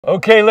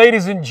Okay,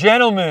 ladies and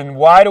gentlemen,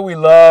 why do we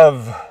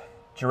love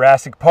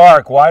Jurassic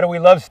Park? Why do we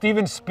love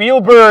Steven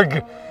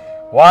Spielberg?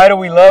 Why do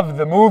we love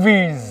the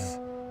movies?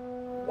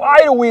 Why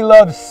do we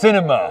love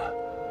cinema?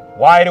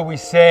 Why do we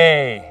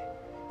say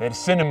that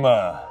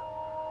cinema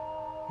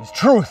is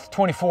truth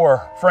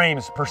 24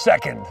 frames per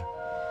second?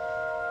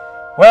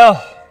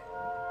 Well,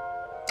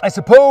 I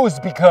suppose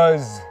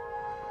because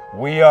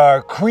we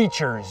are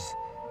creatures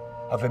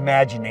of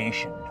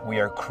imagination. We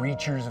are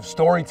creatures of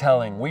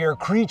storytelling. We are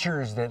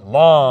creatures that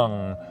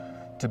long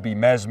to be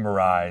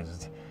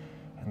mesmerized.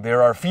 And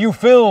there are few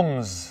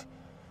films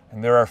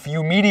and there are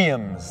few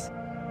mediums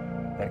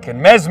that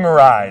can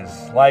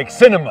mesmerize like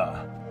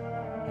cinema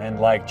and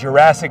like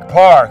Jurassic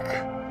Park.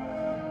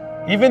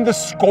 Even the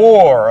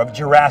score of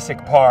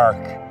Jurassic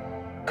Park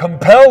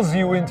compels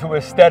you into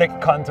aesthetic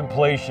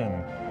contemplation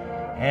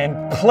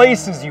and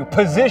places you,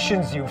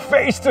 positions you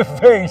face to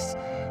face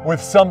with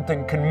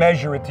something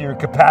commensurate to your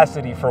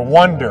capacity for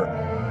wonder.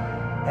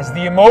 As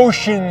the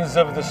emotions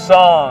of the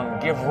song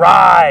give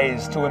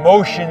rise to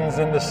emotions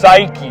in the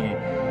psyche,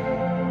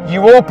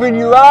 you open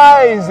your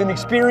eyes and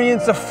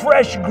experience a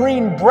fresh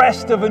green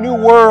breast of a new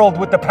world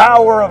with the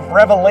power of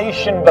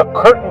revelation. The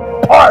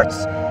curtain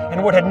parts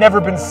and what had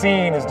never been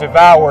seen is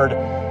devoured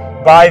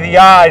by the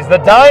eyes. The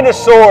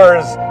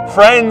dinosaurs,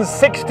 friends,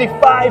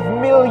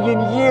 65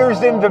 million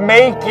years in the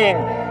making,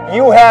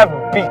 you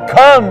have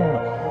become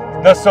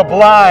the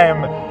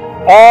sublime.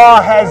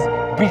 Awe has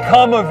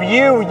become of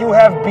you. You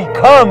have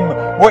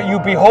become what you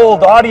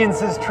behold.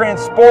 Audiences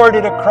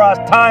transported across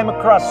time,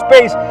 across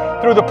space,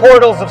 through the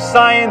portals of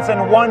science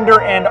and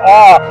wonder and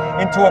awe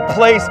into a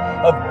place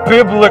of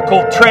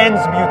biblical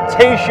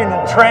transmutation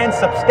and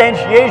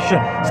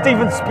transubstantiation.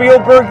 Steven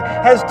Spielberg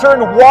has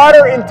turned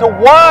water into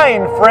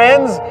wine,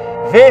 friends.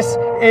 This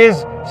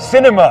is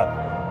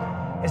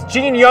cinema. As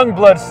Gene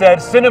Youngblood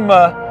said,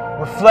 cinema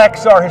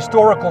reflects our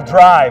historical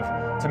drive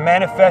to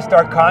manifest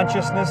our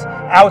consciousness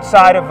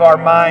outside of our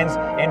minds,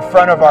 in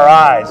front of our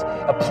eyes.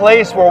 A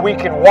place where we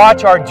can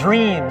watch our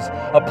dreams,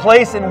 a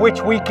place in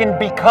which we can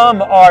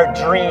become our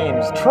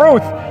dreams.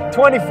 Truth,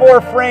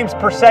 24 frames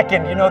per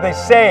second. You know, they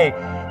say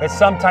that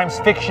sometimes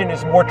fiction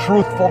is more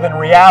truthful than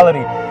reality.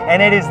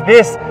 And it is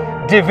this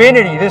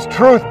divinity, this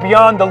truth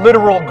beyond the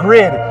literal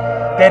grid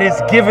that is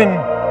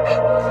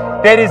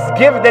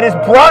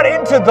brought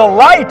into the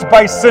light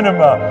by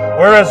cinema.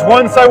 Whereas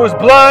once I was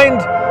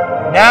blind,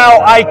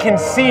 now I can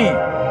see.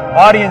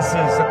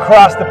 Audiences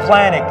across the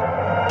planet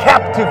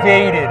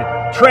captivated,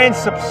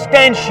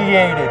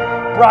 transubstantiated,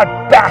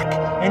 brought back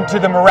into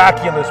the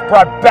miraculous,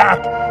 brought back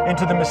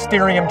into the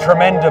mysterium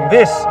tremendum.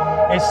 This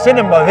is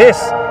cinema. This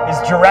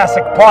is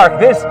Jurassic Park.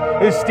 This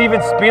is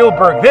Steven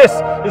Spielberg. This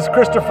is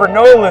Christopher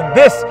Nolan.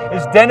 This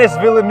is Denis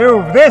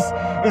Villeneuve. This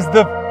is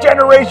the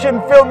generation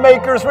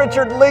filmmakers,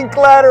 Richard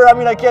Linklater. I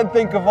mean, I can't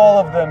think of all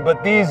of them,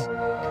 but these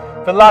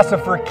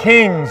philosopher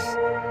kings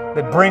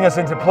that bring us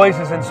into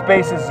places and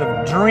spaces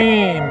of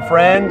dream,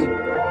 friend.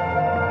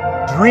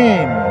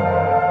 Dream.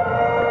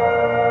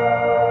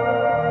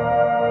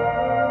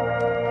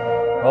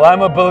 Well,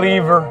 I'm a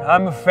believer.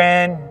 I'm a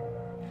fan.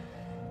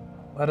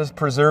 Let us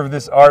preserve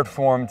this art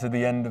form to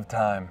the end of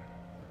time.